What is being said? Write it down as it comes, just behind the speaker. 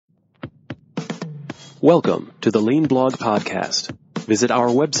Welcome to the Lean Blog Podcast. Visit our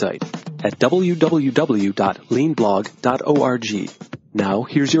website at www.leanblog.org. Now,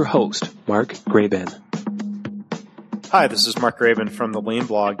 here's your host, Mark Graban. Hi, this is Mark Graban from the Lean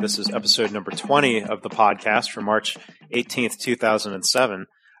Blog. This is episode number 20 of the podcast for March 18th, 2007.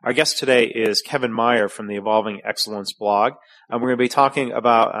 Our guest today is Kevin Meyer from the Evolving Excellence blog. We're going to be talking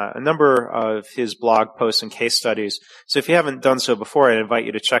about a number of his blog posts and case studies. So if you haven't done so before, I invite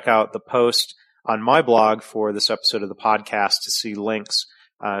you to check out the post on my blog for this episode of the podcast to see links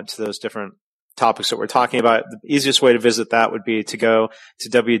to those different topics that we're talking about. The easiest way to visit that would be to go to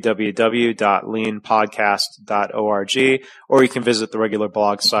www.leanpodcast.org, or you can visit the regular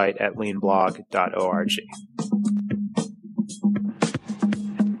blog site at leanblog.org.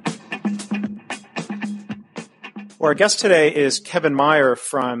 Well, our guest today is Kevin Meyer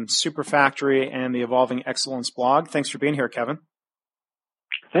from Superfactory and the Evolving Excellence blog. Thanks for being here, Kevin.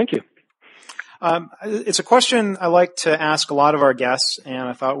 Thank you. It's a question I like to ask a lot of our guests, and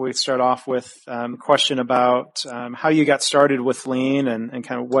I thought we'd start off with a question about how you got started with Lean and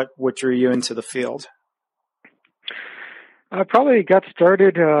kind of what drew you into the field. I probably got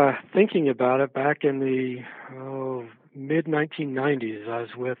started thinking about it back in the mid-1990s. I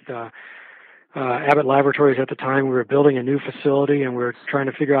was with Abbott Laboratories at the time. We were building a new facility, and we were trying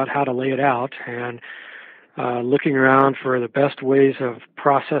to figure out how to lay it out, and looking around for the best ways of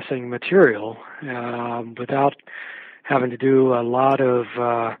processing material without having to do a lot of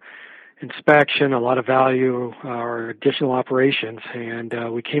inspection, a lot of value, or additional operations. And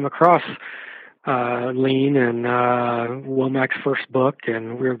we came across Lean and Womack's first book,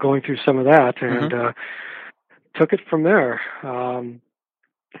 and we were going through some of that and took it from there.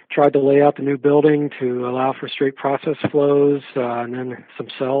 Tried to lay out the new building to allow for straight process flows and then some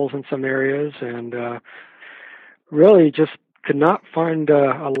cells in some areas, and really just could not find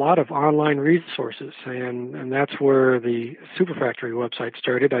a lot of online resources, and that's where the Superfactory website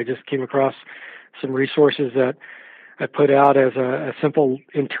started. I just came across some resources that I put out as a simple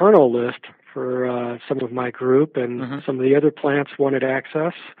internal list for some of my group, and some of the other plants wanted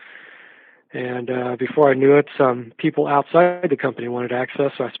access. And before I knew it, some people outside the company wanted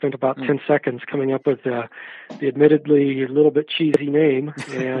access, so I spent about 10 seconds coming up with the admittedly a little bit cheesy name,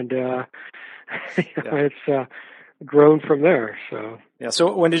 and it's grown from there.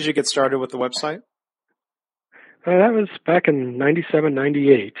 So when did you get started with the website? That was back in 97,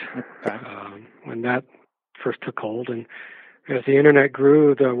 98, okay. When that first took hold. And as the internet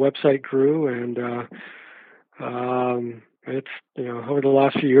grew, the website grew, and it's, over the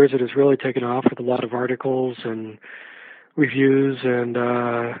last few years, it has really taken off with a lot of articles and reviews and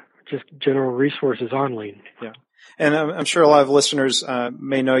just general resources on Lean. Yeah. And I'm sure a lot of listeners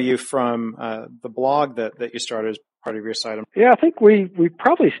may know you from the blog that you started as part of your site. Yeah, I think we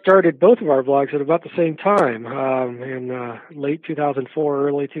probably started both of our blogs at about the same time, in late 2004,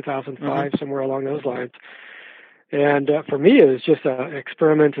 early 2005, somewhere along those lines. And for me, it was just an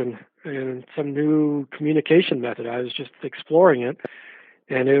experiment and some new communication method. I was just exploring it,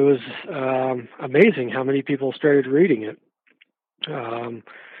 and it was amazing how many people started reading it. And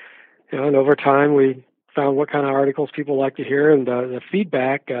over time, we found what kind of articles people like to hear, and the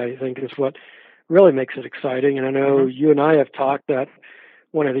feedback, I think, is what really makes it exciting. And I know you and I have talked that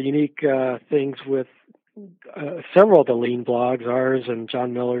one of the unique things with several of the Lean blogs, ours and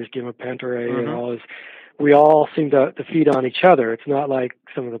John Miller's Gima Pantere and all, is we all seem to feed on each other. It's not like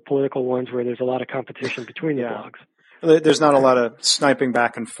some of the political ones where there's a lot of competition between the blogs. There's not a lot of sniping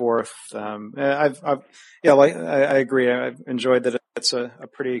back and forth. I agree. I've enjoyed that it's a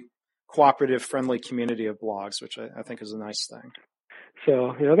pretty cooperative, friendly community of blogs, which I think is a nice thing.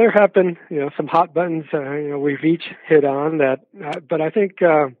 So, there have been, some hot buttons, we've each hit on that, but I think,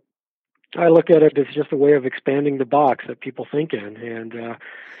 I look at it as just a way of expanding the box that people think in. And,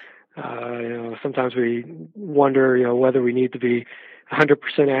 sometimes we wonder, whether we need to be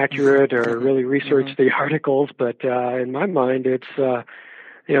 100% accurate or really research the articles. But, in my mind, it's,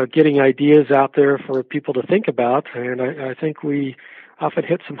 getting ideas out there for people to think about. And I think we often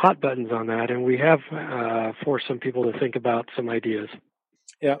hit some hot buttons on that, and we have forced some people to think about some ideas.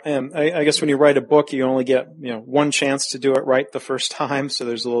 Yeah, and I guess when you write a book, you only get one chance to do it right the first time, so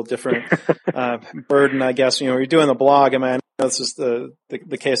there's a little different burden, I guess. You're doing the blog. I mean, I know this is the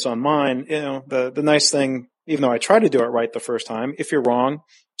case on mine. The nice thing, even though I try to do it right the first time, if you're wrong,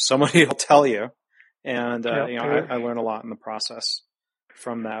 somebody will tell you, and I learn a lot in the process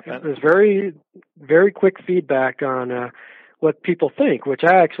from that. There's very, very quick feedback on what people think, which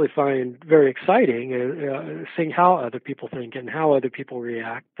I actually find very exciting, seeing how other people think and how other people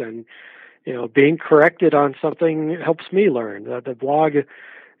react. And, being corrected on something helps me learn. The blog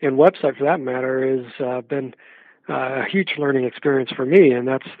and website for that matter has been a huge learning experience for me, and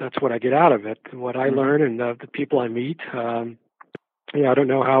that's what I get out of it. What I learn and the people I meet. I don't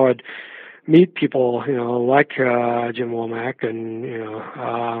know how I'd meet people, like Jim Womack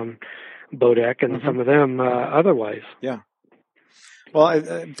and Bodek and some of them otherwise. Yeah. Well, I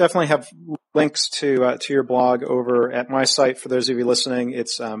definitely have links to your blog over at my site. For those of you listening,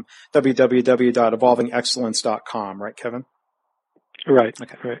 it's www.evolvingexcellence.com, right, Kevin? Right.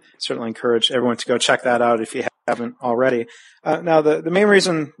 Okay. Right. Certainly encourage everyone to go check that out if you haven't already. Now, the main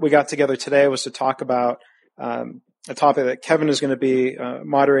reason we got together today was to talk about a topic that Kevin is going to be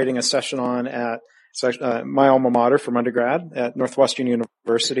moderating a session on at my alma mater from undergrad at Northwestern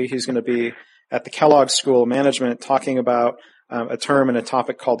University. He's going to be at the Kellogg School of Management talking about a term and a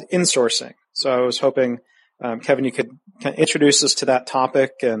topic called insourcing. So I was hoping, Kevin, you could kind of introduce us to that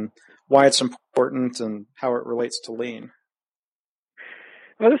topic and why it's important and how it relates to lean.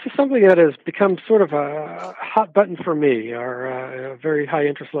 Well, this is something that has become sort of a hot button for me, or a very high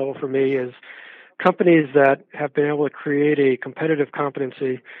interest level for me, is companies that have been able to create a competitive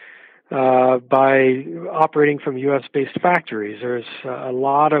competency by operating from U.S.-based factories. There's a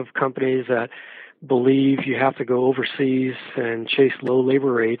lot of companies that believe you have to go overseas and chase low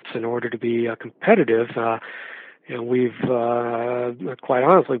labor rates in order to be competitive. We've quite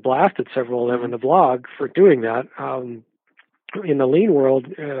honestly blasted several of them in the blog for doing that. In the lean world,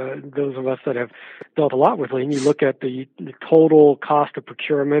 those of us that have dealt a lot with lean, you look at the total cost of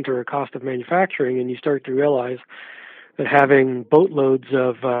procurement or cost of manufacturing, and you start to realize that having boatloads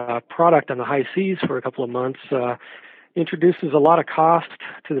of product on the high seas for a couple of months introduces a lot of cost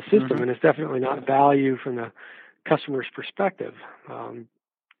to the system, and it's definitely not value from the customer's perspective.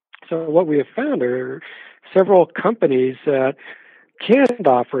 So what we have found are several companies that can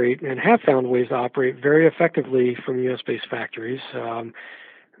operate and have found ways to operate very effectively from U.S.-based factories.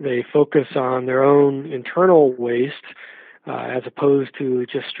 They focus on their own internal waste as opposed to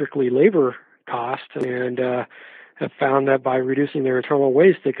just strictly labor cost, and have found that by reducing their internal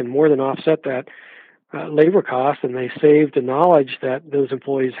waste, they can more than offset that labor cost, and they save the knowledge that those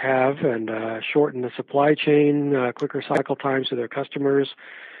employees have and shorten the supply chain, quicker cycle times to their customers.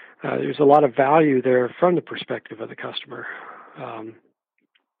 There's a lot of value there from the perspective of the customer.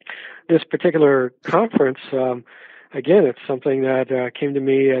 This particular conference, again, it's something that came to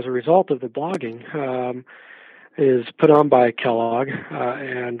me as a result of the blogging, is put on by Kellogg,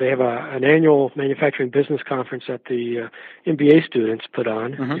 and they have an annual manufacturing business conference that the MBA students put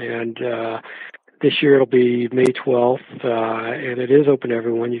on, and this year it'll be May 12th, and it is open to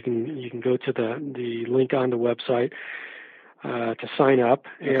everyone. You can go to the link on the website to sign up,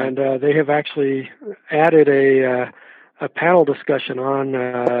 and they have actually added a panel discussion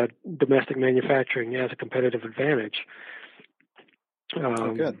on domestic manufacturing as a competitive advantage.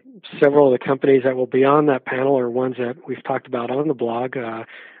 Good. Several of the companies that will be on that panel are ones that we've talked about on the blog.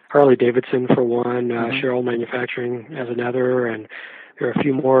 Harley-Davidson for one, Sherrill Manufacturing as another, and there are a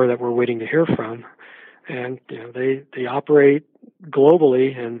few more that we're waiting to hear from. And they operate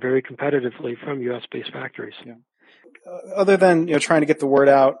globally and very competitively from U.S.-based factories. Yeah. Other than trying to get the word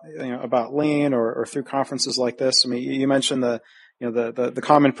out about lean or through conferences like this, I mean, you mentioned the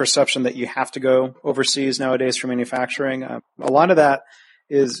common perception that you have to go overseas nowadays for manufacturing. A lot of that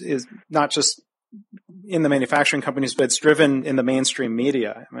is not just in the manufacturing companies, but it's driven in the mainstream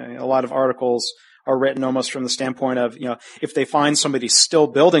media. I mean, a lot of articles are written almost from the standpoint of, if they find somebody still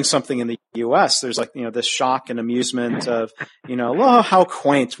building something in the U.S., there's this shock and amusement of, oh, how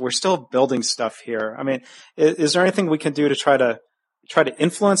quaint, we're still building stuff here. I mean, is there anything we can do to try to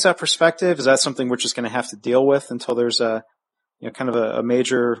influence that perspective? Is that something we're just going to have to deal with until there's a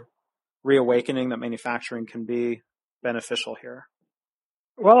major reawakening that manufacturing can be beneficial here?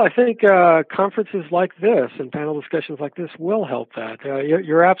 Well, I think conferences like this and panel discussions like this will help that.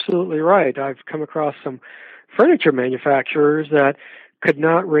 You're absolutely right. I've come across some furniture manufacturers that could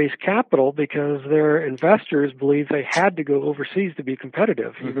not raise capital because their investors believed they had to go overseas to be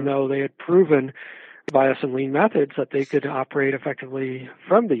competitive, even though they had proven via some lean methods that they could operate effectively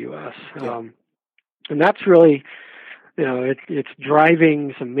from the U.S. And that's really, it's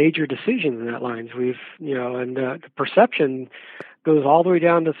driving some major decisions in that lines. And the perception goes all the way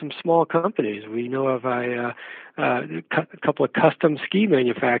down to some small companies. We know of a couple of custom ski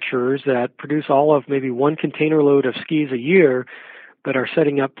manufacturers that produce all of maybe one container load of skis a year, but are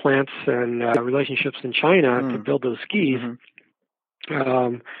setting up plants and relationships in China to build those skis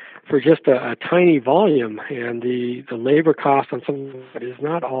for just a tiny volume, and the labor cost on something that is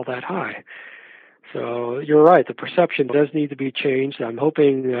not all that high. So you're right, the perception does need to be changed. I'm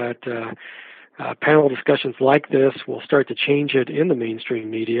hoping that panel discussions like this will start to change it in the mainstream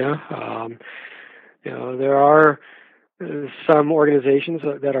media. There are some organizations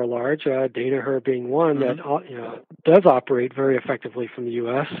that are large, Danaher being one, that does operate very effectively from the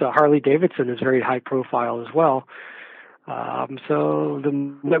U.S. Harley Davidson is very high profile as well. So the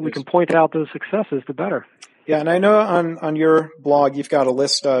more that we can point out those successes, the better. Yeah, and I know on your blog you've got a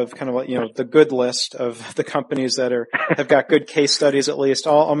list of kind of the good list of the companies that have got good case studies at least.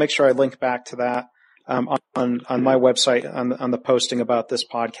 I'll make sure I link back to that on my website on the posting about this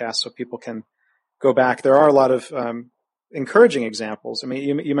podcast so people can go back. There are a lot of encouraging examples. I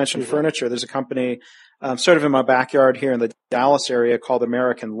mean, you mentioned furniture. There's a company sort of in my backyard here in the Dallas area called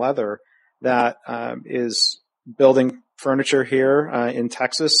American Leather that is building furniture here in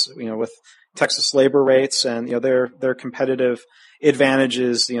Texas, with Texas labor rates and, their competitive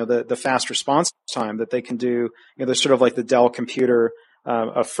advantages, the fast response time that they can do. They're sort of like the Dell computer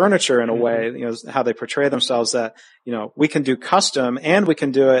of furniture in a way, how they portray themselves that, we can do custom and we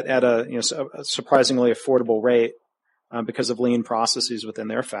can do it at a surprisingly affordable rate because of lean processes within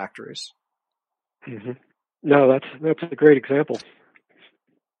their factories. Mm-hmm. No, that's a great example.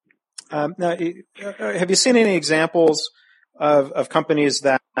 Now, have you seen any examples of companies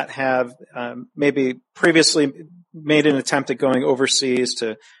that have maybe previously made an attempt at going overseas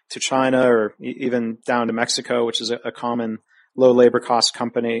to China or even down to Mexico, which is a common low labor cost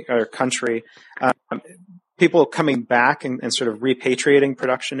company or country, people coming back and sort of repatriating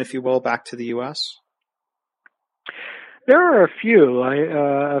production, if you will, back to the U.S.? There are a few.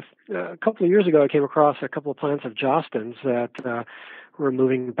 A couple of years ago, I came across a couple of plants of Jostens that were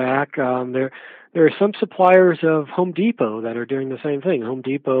moving back. There are some suppliers of Home Depot that are doing the same thing. Home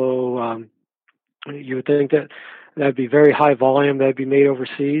Depot, you would think that'd be very high volume, that'd be made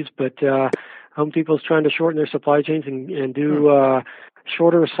overseas, but Home Depot's trying to shorten their supply chains and do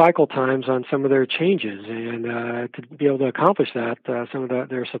shorter cycle times on some of their changes. And to be able to accomplish that, some of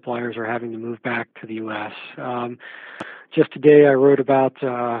their suppliers are having to move back to the U.S. Just today I wrote about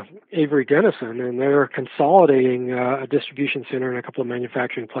Avery Dennison, and they're consolidating a distribution center and a couple of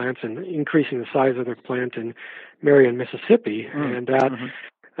manufacturing plants and increasing the size of their plant in Marion, Mississippi. And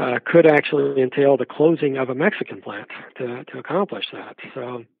that could actually entail the closing of a Mexican plant to accomplish that.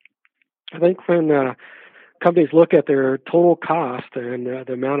 So I think when companies look at their total cost and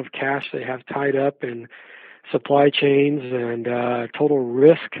the amount of cash they have tied up in supply chains and total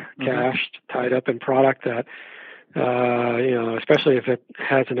risk cash tied up in product that, especially if it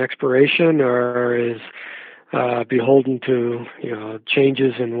has an expiration or is beholden to,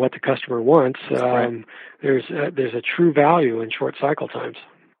 changes in what the customer wants, there's a true value in short cycle times.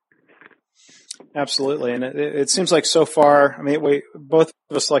 Absolutely. And it seems like so far, I mean, we both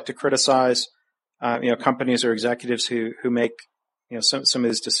of us like to criticize, companies or executives who make, some of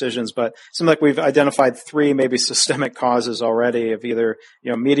these decisions, but it seems like we've identified three maybe systemic causes already of either,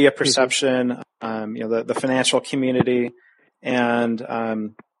 media perception, the financial community and,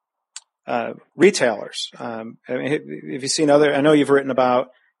 retailers. I mean, have you seen I know you've written about,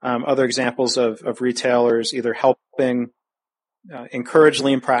 other examples of retailers either helping, encourage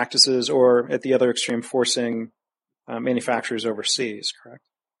lean practices or at the other extreme forcing manufacturers overseas, correct?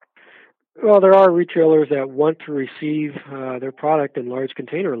 Well, there are retailers that want to receive their product in large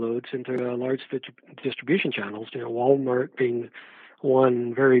container loads into large distribution channels, Walmart being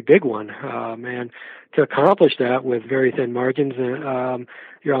one very big one. And to accomplish that with very thin margins,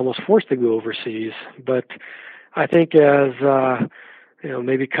 you're almost forced to go overseas. But I think as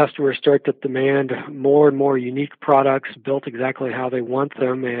maybe customers start to demand more and more unique products built exactly how they want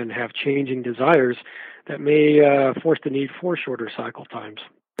them and have changing desires, that may force the need for shorter cycle times.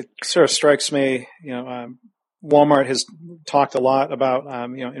 It sort of strikes me, Walmart has talked a lot about,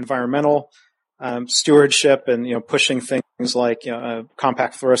 environmental stewardship and, pushing things like,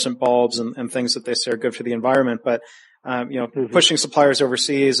 compact fluorescent bulbs and things that they say are good for the environment. But, pushing suppliers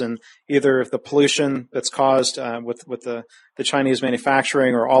overseas and either the pollution that's caused with the Chinese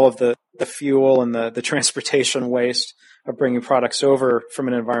manufacturing or all of the fuel and the transportation waste of bringing products over from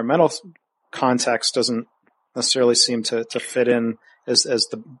an environmental context doesn't necessarily seem to fit in as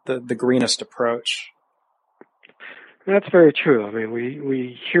the greenest approach. That's very true. I mean,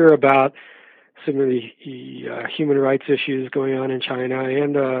 we hear about some of the human rights issues going on in China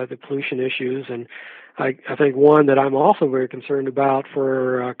and the pollution issues, and I think one that I'm also very concerned about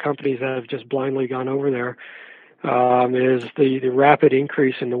for companies that have just blindly gone over there is the rapid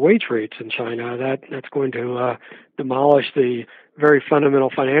increase in the wage rates in China. That's going to demolish the very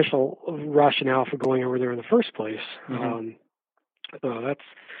fundamental financial rationale for going over there in the first place. So that's,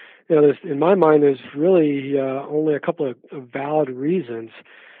 in my mind, there's really only a couple of valid reasons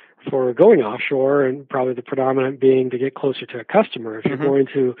for going offshore, and probably the predominant being to get closer to a customer. If you're going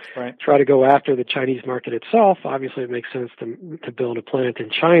to try to go after the Chinese market itself, obviously it makes sense to build a plant in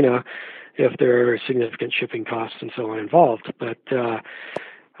China if there are significant shipping costs and so on involved. But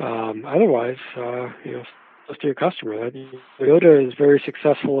otherwise, close to your customer. Toyota is very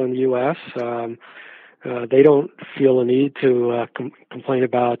successful in the U.S. They don't feel a need to complain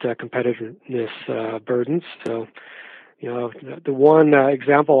about competitiveness burdens. So, the one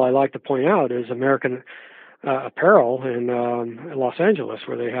example I like to point out is American Apparel in Los Angeles,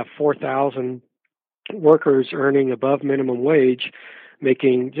 where they have 4,000 workers earning above minimum wage,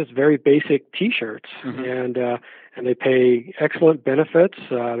 making just very basic T-shirts, and they pay excellent benefits.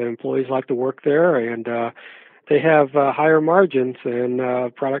 Their employees like to work there, and they have higher margins than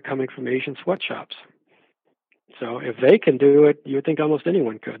product coming from Asian sweatshops. So if they can do it, you would think almost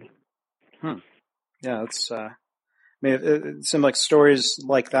anyone could. Yeah, it's. I mean, it seems like stories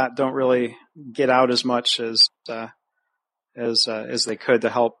like that don't really get out as much as they could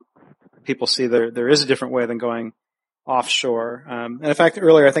to help people see there is a different way than going offshore. And in fact,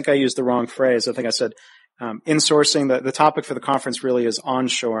 earlier I think I used the wrong phrase. I think I said insourcing. The topic for the conference really is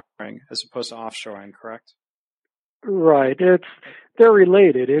onshoring as opposed to offshoring. Correct? Right. They're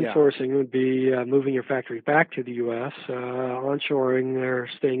related. Insourcing would be moving your factory back to the U.S. Onshoring, they're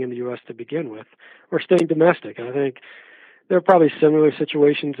staying in the U.S. to begin with, or staying domestic. I think there are probably similar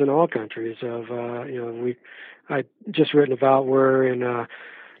situations in all countries. I just written about where in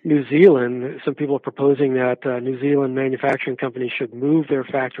New Zealand, some people are proposing that New Zealand manufacturing companies should move their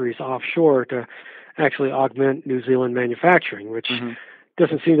factories offshore to actually augment New Zealand manufacturing, which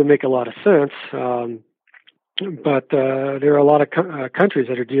doesn't seem to make a lot of sense. But there are a lot of countries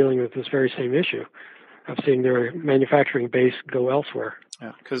that are dealing with this very same issue of seeing their manufacturing base go elsewhere.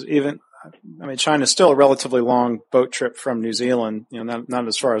 Yeah, because China's still a relatively long boat trip from New Zealand, not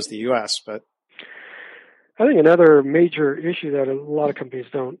as far as the U.S., but I think another major issue that a lot of companies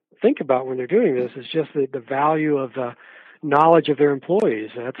don't think about when they're doing this is just the value of the knowledge of their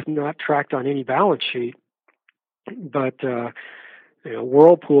employees. That's not tracked on any balance sheet, but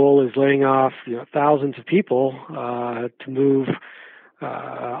Whirlpool is laying off thousands of people to move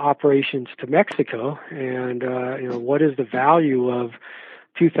operations to Mexico, and what is the value of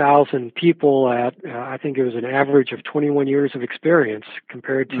 2,000 people at I think it was an average of 21 years of experience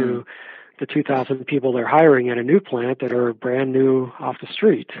compared to the 2,000 people they're hiring at a new plant that are brand new off the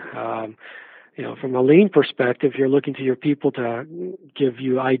street. From a lean perspective, you're looking to your people to give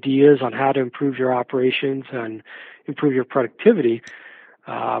you ideas on how to improve your operations and improve your productivity.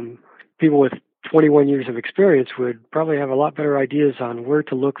 People with 21 years of experience would probably have a lot better ideas on where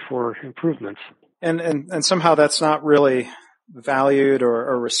to look for improvements. And somehow that's not really valued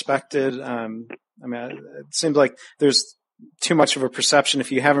or respected. It seems like there's too much of a perception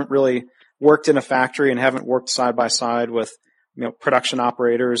if you haven't really worked in a factory and haven't worked side by side with production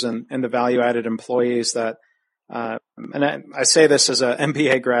operators and the value-added employees that, and I say this as an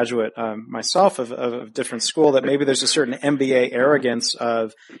MBA graduate myself of a different school, that maybe there's a certain MBA arrogance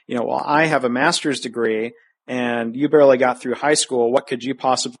of, well, I have a master's degree and you barely got through high school. What could you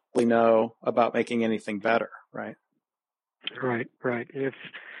possibly know about making anything better, right? Right.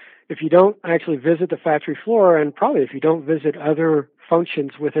 If you don't actually visit the factory floor, and probably if you don't visit other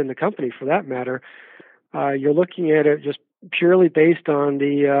functions within the company for that matter, you're looking at it just purely based on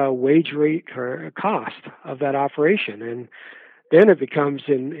the wage rate or cost of that operation. And then it becomes,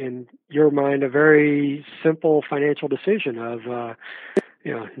 in your mind, a very simple financial decision of,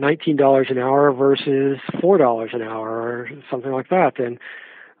 $19 an hour versus $4 an hour or something like that. And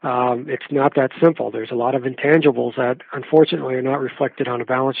it's not that simple. There's a lot of intangibles that, unfortunately, are not reflected on a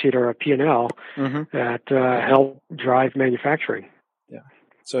balance sheet or a P&L that help drive manufacturing. Yeah.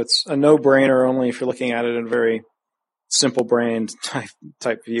 So it's a no-brainer only if you're looking at it in a very simple-brained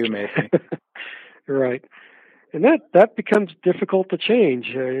type view, maybe. Right. And that becomes difficult to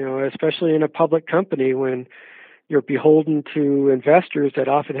change, especially in a public company when you're beholden to investors that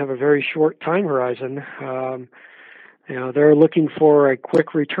often have a very short time horizon. They're looking for a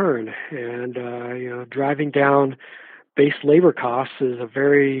quick return, and driving down base labor costs is a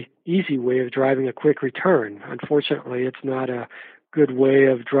very easy way of driving a quick return. Unfortunately, it's not a good way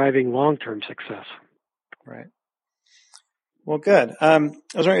of driving long-term success. Right. Well, good. I was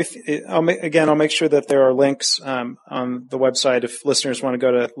wondering if, I'll make sure that there are links on the website if listeners want to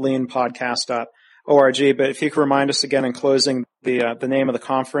go to leanpodcast.org. But if you could remind us again in closing the name of the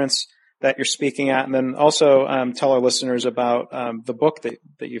conference that you're speaking at, and then also tell our listeners about the book that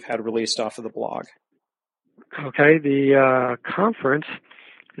you've had released off of the blog. Okay. The conference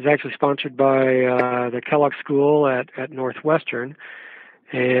is actually sponsored by the Kellogg School at Northwestern.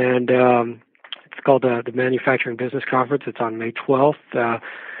 and it's called the Manufacturing Business Conference. It's on May 12th.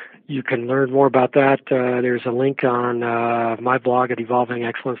 You can learn more about that. There's a link on my blog at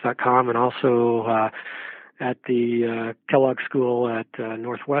evolvingexcellence.com, and also at the Kellogg School at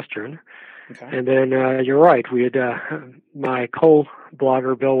Northwestern. Okay. And then you're right. We had my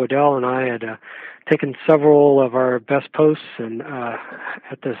co-blogger Bill Waddell and I had taken several of our best posts and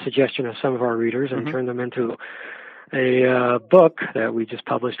at the suggestion of some of our readers and turned them into a book that we just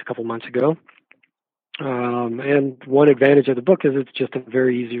published a couple months ago. And one advantage of the book is it's just a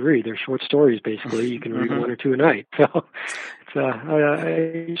very easy read. They're short stories, basically. You can read one or two a night. So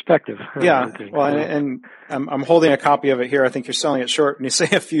it's perspective. Yeah. Well, and I'm holding a copy of it here. I think you're selling it short. When you say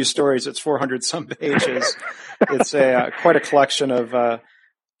a few stories, it's 400 some pages. It's quite a collection of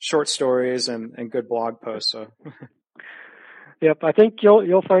short stories and good blog posts. So. Yep, I think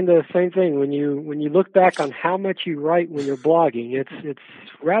you'll find the same thing when you look back on how much you write when you're blogging. It's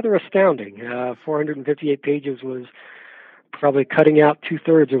rather astounding. 458 pages was probably cutting out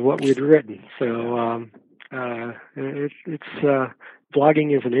 2/3 of what we'd written. So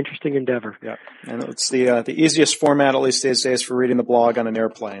blogging is an interesting endeavor. Yeah, and it's the easiest format, at least these days, for reading the blog on an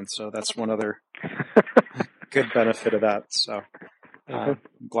airplane. So that's one other good benefit of that. So. I'm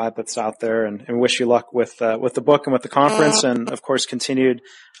glad that's out there, and wish you luck with the book and with the conference, and of course continued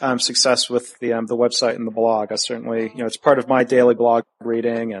success with the website and the blog. I certainly, it's part of my daily blog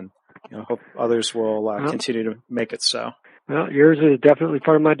reading, and hope others will continue to make it so. Well, yours is definitely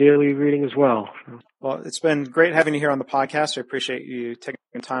part of my daily reading as well. Well, it's been great having you here on the podcast. I appreciate you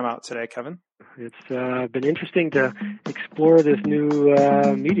taking time out today, Kevin. It's been interesting to explore this new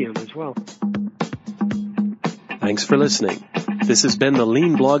medium as well. Thanks for listening. This has been the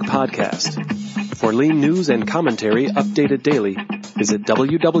Lean Blog Podcast. For Lean news and commentary updated daily, visit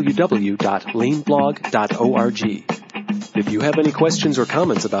www.leanblog.org. If you have any questions or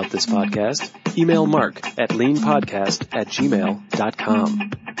comments about this podcast, email Mark at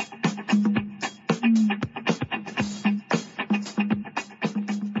leanpodcast@gmail.com.